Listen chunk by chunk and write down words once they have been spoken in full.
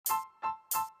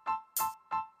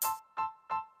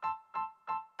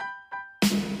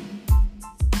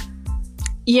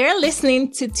You're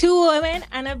listening to Two Women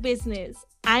and a Business.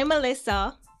 I'm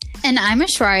Alyssa. And I'm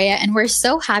Ashwarya, and we're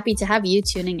so happy to have you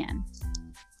tuning in.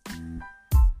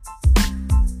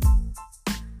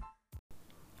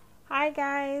 Hi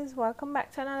guys, welcome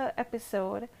back to another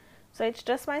episode. So it's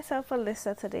just myself,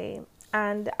 Alyssa, today,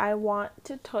 and I want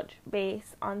to touch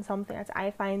base on something that I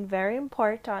find very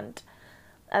important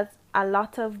as a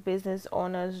lot of business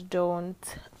owners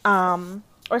don't,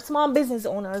 or small business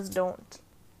owners don't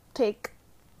take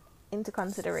into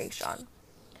consideration.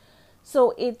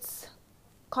 So it's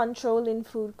controlling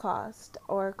food cost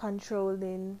or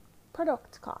controlling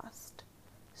product cost.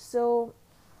 So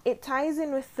it ties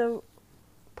in with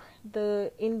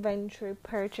the inventory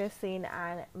purchasing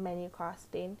and menu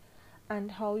costing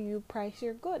and how you price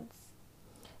your goods.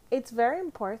 It's very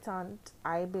important,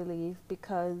 I believe,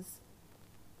 because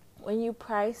when you're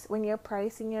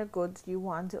pricing your goods, you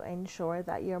want to ensure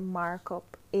that your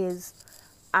markup is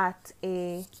at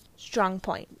a strong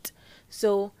point.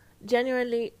 So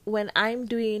generally when I'm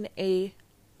doing a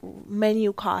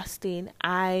menu costing,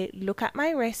 I look at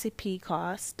my recipe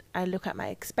cost, I look at my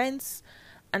expense,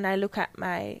 and I look at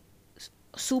my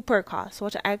super cost,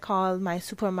 what I call my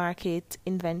supermarket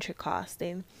inventory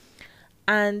costing.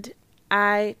 And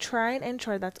I try and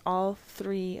ensure that all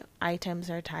three items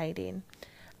are tied in.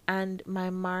 And my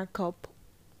markup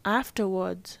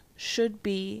afterwards should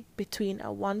be between a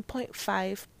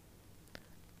 1.5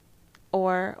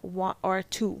 or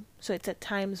 2. So it's a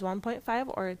times 1.5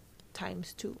 or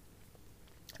times 2.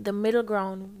 The middle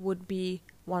ground would be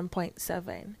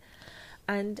 1.7.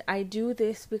 And I do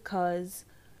this because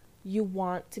you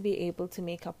want to be able to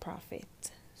make a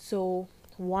profit. So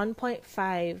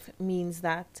 1.5 means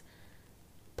that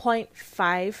zero point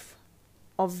 0.5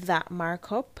 of that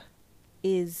markup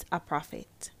is a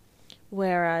profit,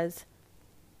 whereas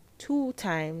 2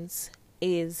 times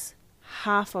is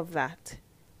half of that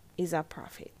is a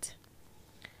profit.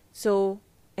 So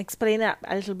explain that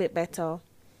a little bit better.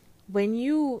 When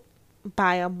you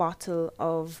buy a bottle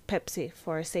of Pepsi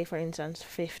for, say for instance,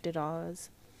 $50,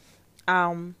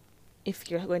 if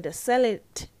you're going to sell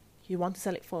it, you want to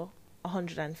sell it for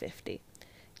 $150,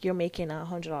 you're making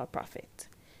 $100 profit.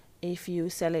 If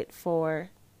you sell it for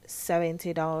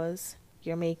 $70,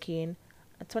 you're making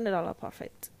a $20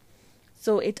 profit.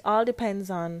 So it all depends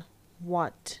on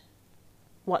what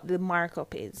the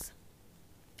markup is.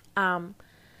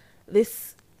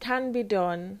 This can be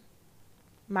done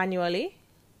manually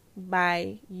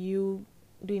by you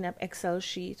doing an Excel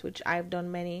sheet, which I've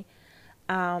done many.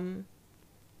 And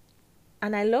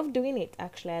I love doing it,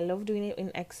 actually. I love doing it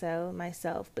in Excel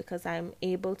myself because I'm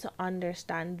able to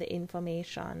understand the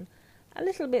information a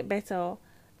little bit better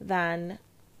than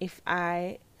if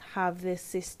I have this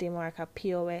system or like a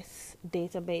POS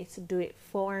database to do it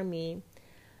for me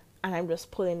and I'm just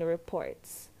pulling the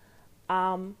reports.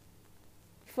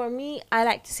 For me, I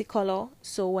like to see color.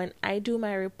 So when I do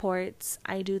my reports,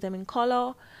 I do them in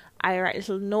color. I write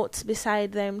little notes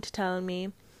beside them to tell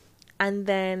me. And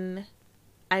then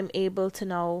I'm able to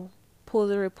now pull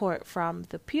the report from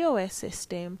the POS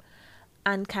system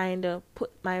and kind of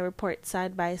put my report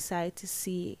side by side to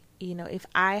see, if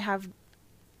I have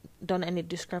done any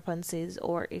discrepancies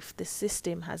or if the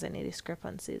system has any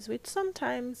discrepancies, which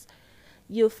sometimes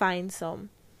you'll find some.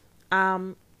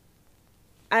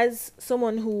 As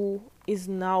someone who is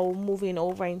now moving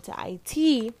over into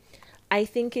IT, I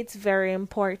think it's very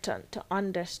important to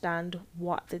understand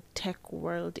what the tech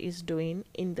world is doing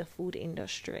in the food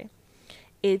industry.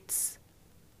 It's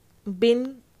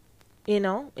been,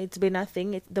 it's been a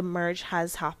thing. The merge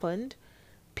has happened.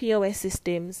 POS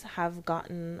systems have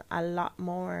gotten a lot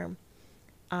more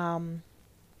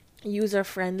user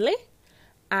friendly,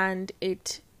 and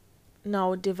it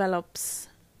now develops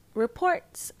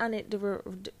reports, and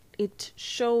it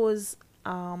shows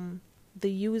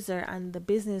the user and the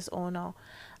business owner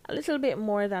a little bit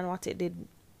more than what it did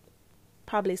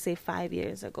probably say 5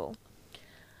 years ago.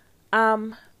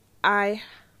 I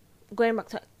going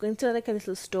to like a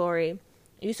little story.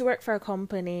 I used to work for a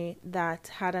company that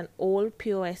had an old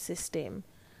POS system.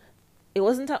 It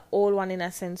wasn't an old one in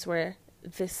a sense where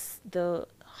the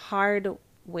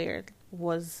hardware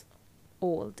was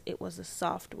old. It was the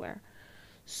software.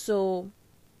 So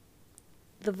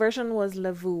the version was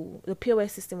Levu. The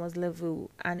POS system was Levu,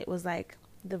 and it was like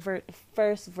the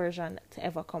first version to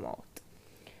ever come out.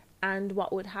 And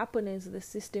what would happen is the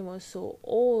system was so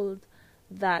old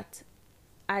that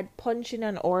I'd punch in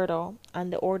an order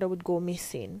and the order would go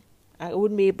missing. I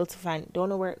wouldn't be able to find it. Don't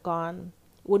know where it gone.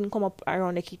 Wouldn't come up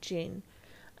around the kitchen.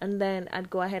 And then I'd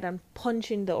go ahead and punch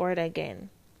in the order again.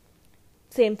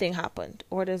 Same thing happened.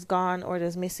 Order's gone,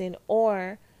 order's missing.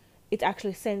 Or it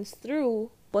actually sends through,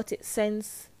 but it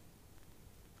sends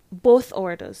both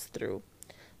orders through.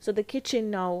 So the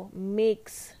kitchen now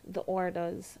makes the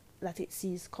orders that it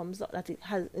sees comes up, that it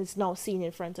has is now seen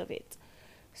in front of it.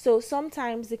 So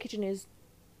sometimes the kitchen is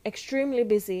extremely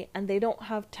busy and they don't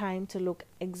have time to look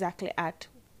exactly at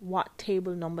what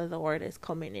table number the order is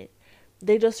coming in.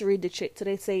 They just read the check. So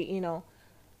they say,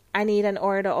 I need an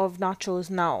order of nachos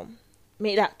now.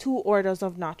 Make that 2 orders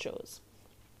of nachos.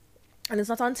 And it's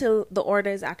not until the order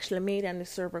is actually made and the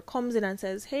server comes in and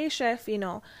says, hey chef,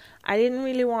 I didn't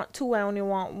really want 2, I only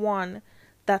want 1.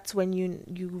 That's when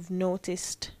you've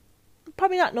noticed,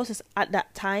 probably not noticed at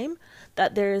that time,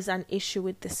 that there is an issue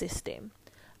with the system.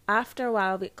 After a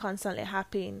while of it constantly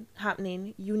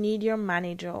happening, you need your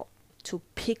manager to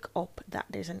pick up that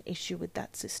there's an issue with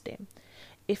that system.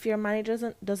 If your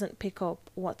manager doesn't pick up,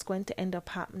 what's going to end up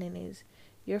happening is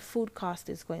your food cost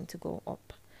is going to go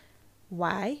up.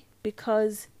 Why?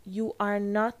 Because you are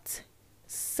not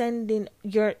sending,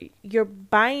 you're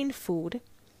buying food,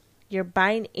 you're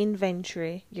buying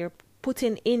inventory, you're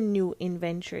putting in new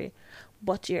inventory,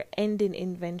 but your ending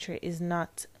inventory is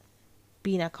not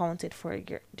being accounted for.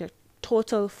 Your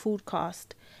total food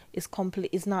cost is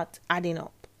not adding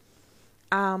up.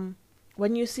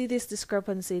 When you see this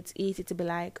discrepancy, it's easy to be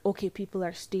like, okay, people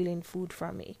are stealing food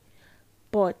from me.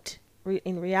 But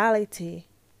in reality,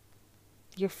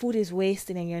 your food is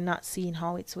wasting and you're not seeing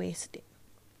how it's wasting.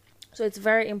 So it's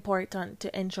very important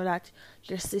to ensure that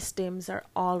your systems are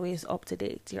always up to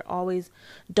date. You're always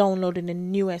downloading the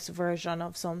newest version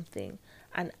of something.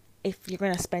 And if you're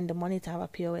going to spend the money to have a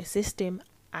POS system,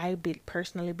 I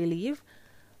personally believe,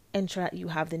 ensure that you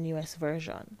have the newest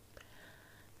version.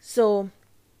 So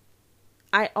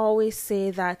I always say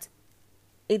that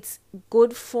it's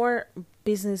good for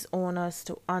business owners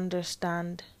to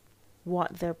understand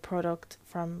what their product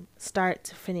from start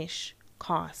to finish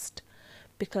cost,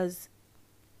 because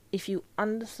if you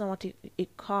understand what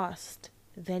it costs,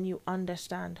 then you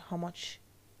understand how much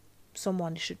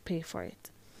someone should pay for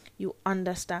it. You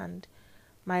understand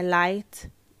my light,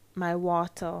 my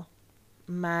water,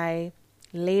 my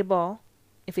labor,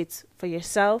 if it's for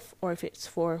yourself or if it's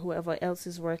for whoever else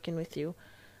is working with you,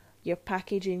 your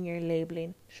packaging, your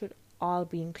labeling should all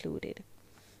be included.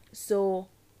 So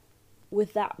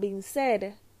with that being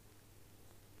said,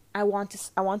 I want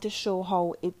to show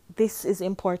how this is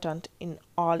important in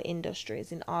all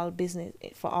industries, in all business,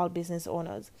 for all business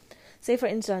owners. Say for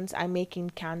instance, I'm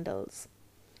making candles.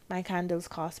 My candles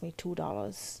cost me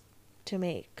 $2 to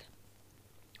make,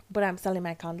 but I'm selling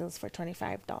my candles for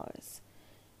 $25.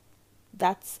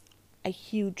 That's a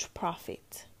huge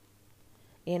profit.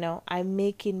 I'm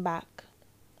making back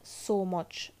so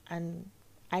much, and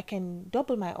I can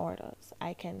double my orders.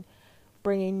 I can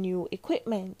bring in new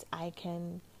equipment. I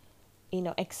can,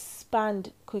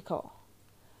 expand quicker.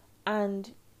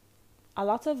 And a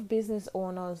lot of business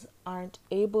owners aren't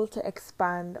able to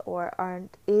expand or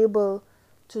aren't able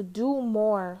to do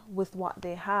more with what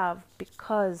they have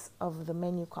because of the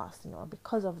menu costing or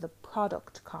because of the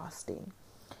product costing.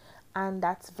 And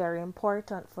that's very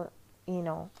important for,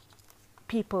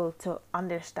 people to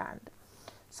understand.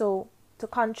 So to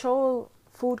control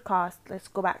food cost, let's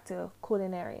go back to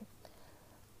culinary.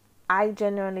 I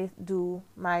generally do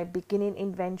my beginning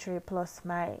inventory plus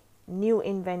my new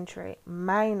inventory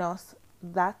minus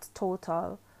that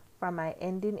total from my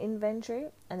ending inventory,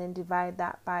 and then divide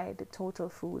that by the total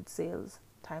food sales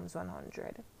times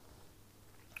 100.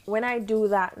 When I do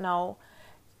that now,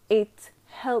 it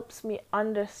helps me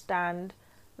understand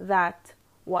that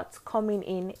what's coming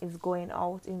in is going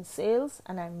out in sales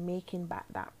and I'm making back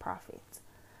that profit.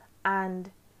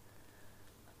 And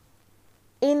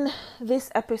in this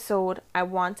episode, I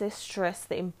want to stress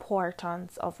the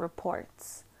importance of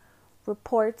reports.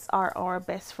 Reports are our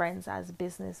best friends as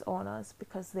business owners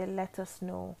because they let us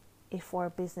know if our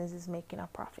business is making a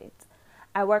profit.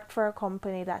 I worked for a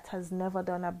company that has never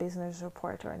done a business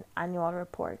report or an annual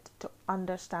report to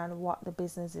understand what the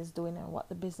business is doing and what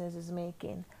the business is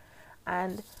making.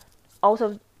 And out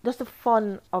of just the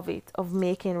fun of it, of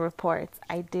making reports,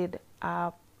 I did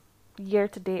a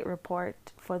year-to-date report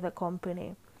for the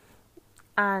company.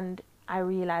 And I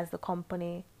realized the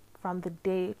company, from the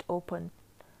day it opened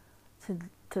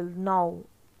till now,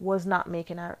 was not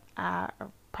making a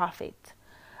profit.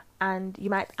 And you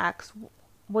might ask,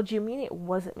 what do you mean it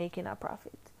wasn't making a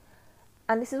profit?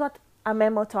 And this is what a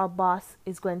memo to a boss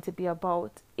is going to be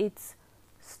about. It's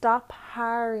stop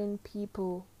hiring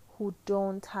people who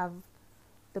don't have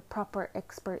the proper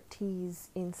expertise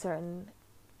in certain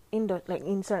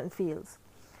fields.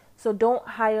 So don't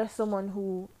hire someone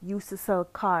who used to sell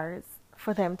cars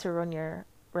for them to run your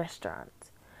restaurant.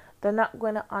 they're not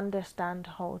going to understand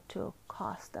how to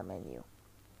cost a menu.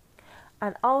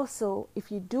 And also,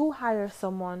 if you do hire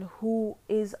someone who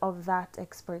is of that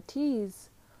expertise,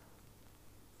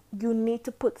 you need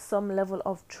to put some level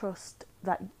of trust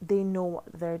that they know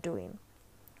what they're doing.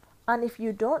 And if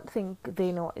you don't think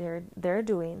they know what they're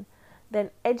doing,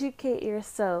 then educate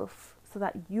yourself so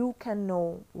that you can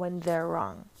know when they're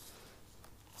wrong.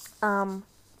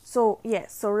 So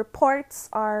reports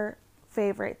are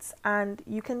favorites, and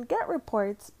you can get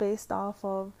reports based off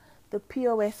of the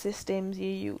POS systems you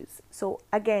use. So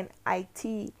again,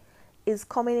 IT is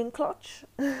coming in clutch.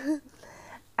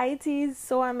 IT is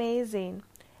so amazing.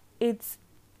 It's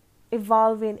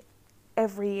evolving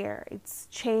every year. It's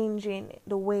changing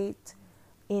the way it,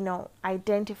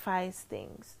 identifies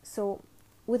things. So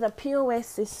with a POS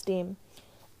system,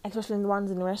 especially the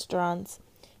ones in restaurants,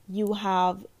 you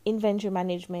have inventory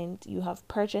management, you have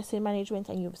purchasing management,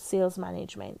 and you have sales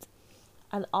management.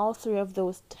 And all three of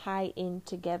those tie in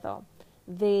together.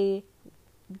 They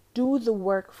do the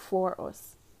work for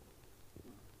us.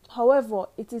 However,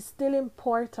 it is still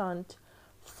important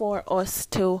for us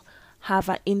to have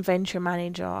an inventory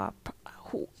manager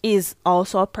who is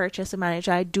also a purchasing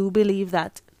manager. I do believe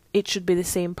that it should be the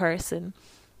same person.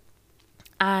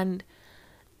 And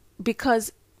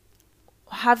because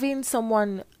having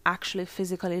someone actually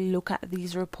physically look at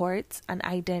these reports and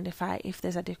identify if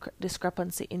there's a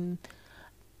discrepancy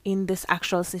in this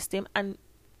actual system, and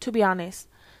to be honest,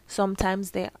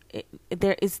 sometimes there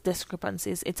is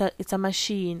discrepancies. It's a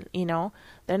machine,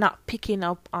 they're not picking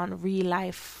up on real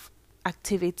life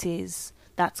activities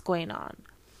that's going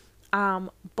on.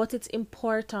 But it's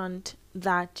important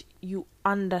that you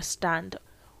understand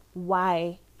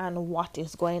why and what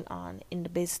is going on in the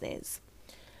business.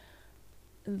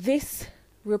 This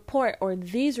report or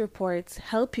these reports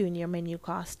help you in your menu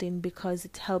costing because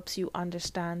it helps you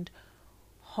understand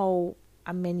how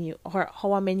a menu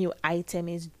item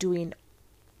is doing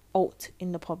out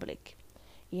in the public.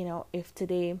 If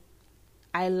today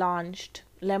I launched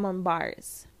lemon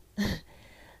bars,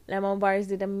 lemon bars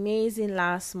did amazing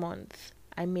last month.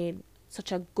 I made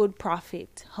such a good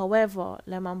profit. However,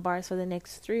 lemon bars for the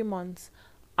next 3 months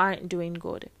aren't doing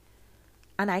good.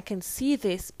 And I can see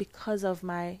this because of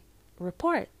my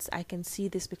reports. I can see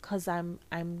this because I'm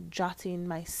jotting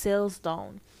my sales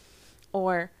down,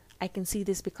 or I can see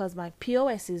this because my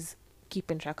POS is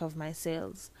keeping track of my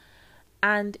sales.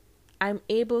 And I'm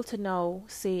able to now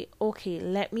say, okay,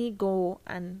 let me go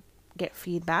and get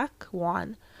feedback.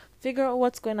 One, figure out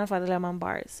what's going on for the lemon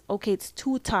bars. Okay, it's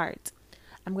too tart.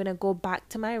 I'm going to go back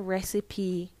to my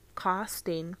recipe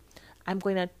costing. I'm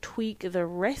going to tweak the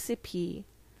recipe,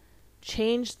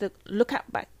 look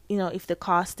at back, if the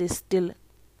cost is still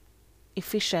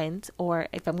efficient or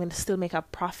if I'm going to still make a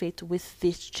profit with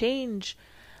this change.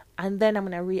 And then I'm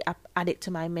going to add it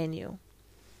to my menu.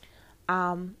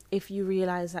 If you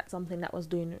realize that something that was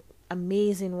doing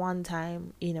amazing one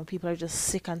time, people are just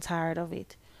sick and tired of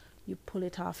it, you pull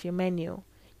it off your menu.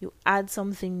 You add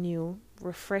something new,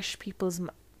 refresh people's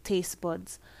taste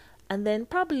buds, and then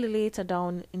probably later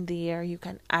down in the year, you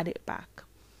can add it back.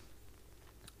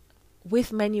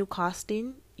 With menu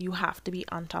costing, you have to be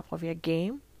on top of your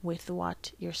game with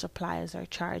what your suppliers are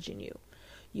charging you.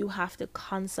 You have to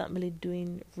constantly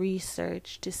doing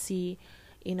research to see,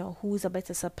 who's a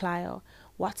better supplier,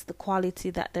 what's the quality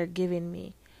that they're giving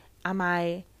me. Am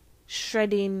I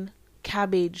shredding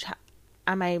cabbage?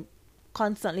 Am I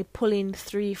constantly pulling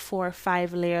 3, 4,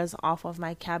 5 layers off of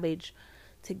my cabbage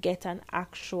to get an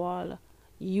actual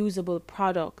usable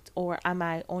product, or am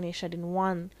I only shredding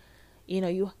one?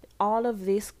 All of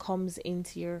this comes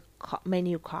into your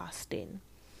menu costing.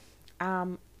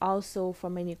 Also for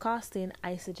menu costing,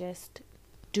 I suggest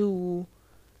do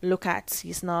look at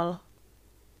seasonal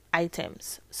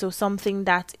items. So something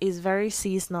that is very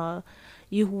seasonal,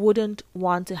 you wouldn't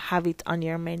want to have it on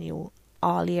your menu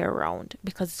all year round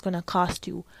because it's going to cost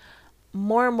you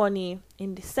more money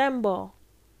in December.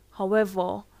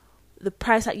 However, the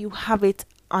price that you have it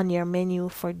on your menu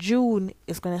for June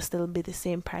is going to still be the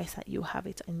same price that you have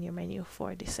it on your menu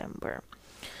for December.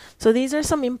 So these are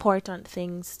some important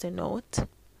things to note.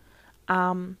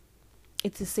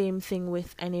 It's the same thing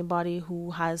with anybody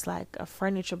who has like a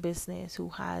furniture business, who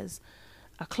has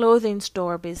a clothing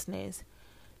store business.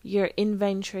 Your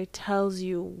inventory tells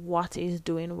you what is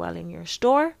doing well in your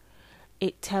store.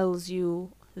 It tells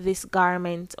you this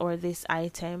garment or this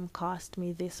item cost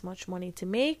me this much money to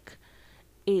make.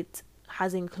 It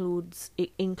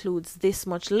includes this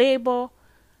much labor.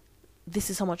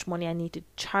 This is how much money I need to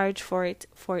charge for it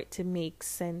to make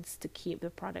sense to keep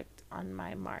the product on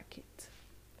my market.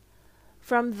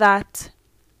 From that,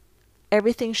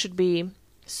 everything should be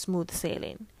smooth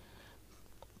sailing.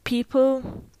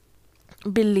 People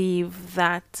believe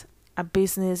that a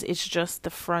business is just the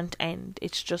front end,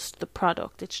 it's just the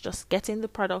product, it's just getting the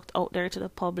product out there to the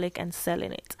public and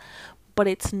selling it. But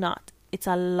it's not. It's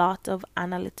a lot of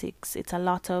analytics, it's a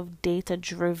lot of data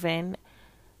driven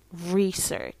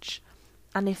research.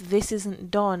 And if this isn't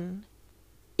done,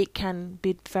 it can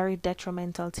be very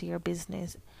detrimental to your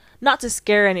business. Not to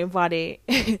scare anybody,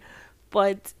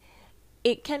 but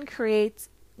it can create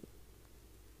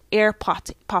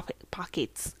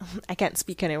pockets. I can't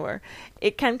speak anymore.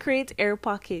 It can create air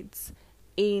pockets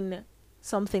in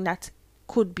something that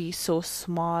could be so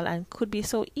small and could be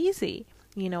so easy.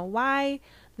 Why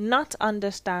not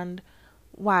understand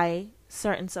why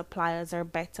certain suppliers are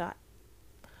better?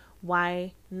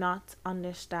 Why not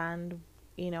understand,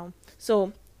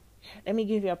 So let me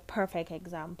give you a perfect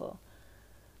example.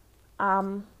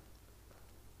 In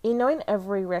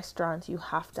every restaurant you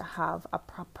have to have a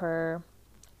proper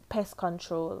pest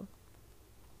control.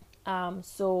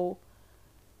 So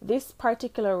this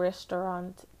particular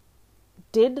restaurant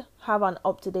did have an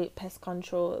up-to-date pest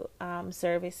control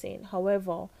servicing.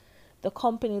 However, the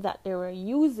company that they were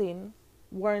using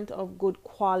weren't of good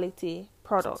quality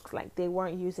products. Like, they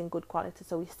weren't using good quality,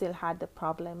 so we still had the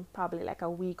problem probably like a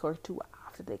week or two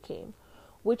after they came,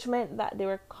 which meant that they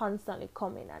were constantly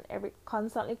coming, and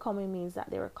constantly coming means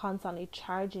that they were constantly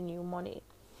charging you money.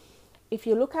 If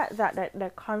you look at that they're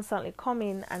constantly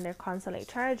coming and they're constantly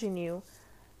charging you,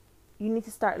 you need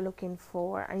to start looking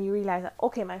for, and you realize that,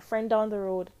 okay, my friend down the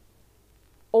road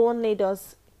only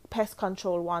does pest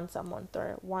control once a month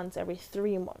or once every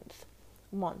 3 months.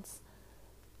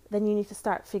 Then you need to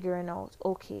start figuring out,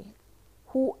 okay,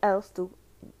 who else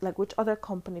which other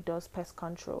company does pest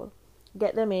control?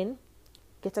 Get them in,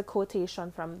 get a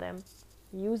quotation from them,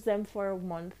 use them for a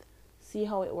month, see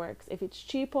how it works. If it's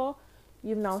cheaper,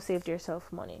 you've now saved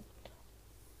yourself money.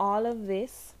 All of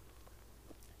this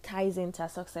ties into a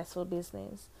successful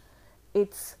business.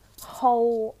 It's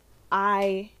how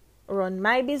I run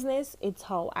my business. It's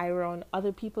how I run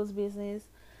other people's business.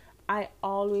 I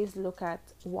always look at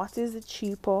what is the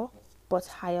cheaper but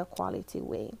higher quality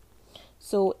way.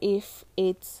 So if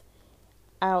it's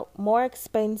more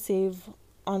expensive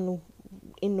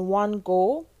in one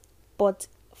go, but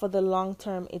for the long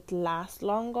term it lasts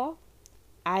longer,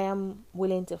 I am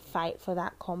willing to fight for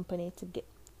that company to get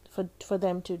for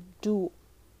them to do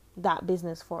that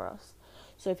business for us.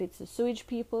 So if it's the sewage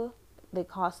people, they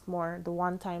cost more the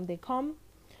one time they come,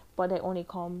 but they only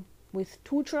come with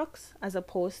 2 trucks as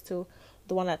opposed to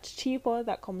the one that's cheaper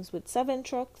that comes with 7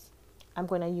 trucks. I'm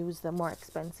going to use the more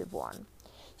expensive one.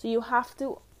 So you have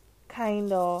to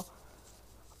kind of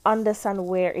understand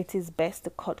where it is best to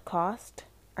cut cost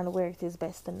and where it is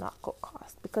best to not cut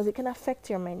cost, because it can affect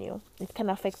your menu, it can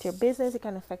affect your business, it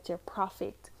can affect your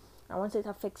profit. And once it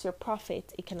affects your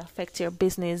profit, it can affect your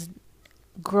business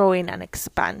growing and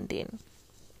expanding.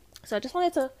 So I just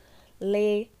wanted to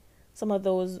lay some of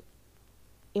those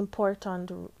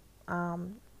important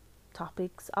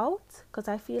topics out, because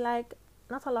I feel like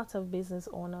not a lot of business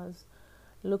owners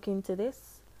look into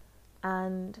this.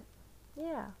 And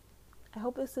yeah, I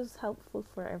hope this is helpful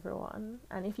for everyone.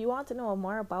 And if you want to know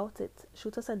more about it,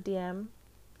 shoot us a DM.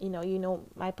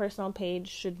 My personal page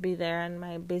should be there and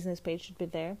my business page should be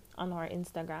there on our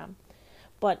Instagram.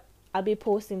 But I'll be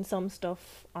posting some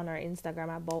stuff on our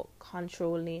Instagram about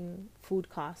controlling food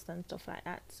costs and stuff like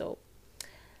that. So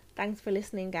thanks for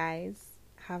listening, guys.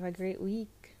 Have a great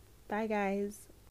week. Bye, guys.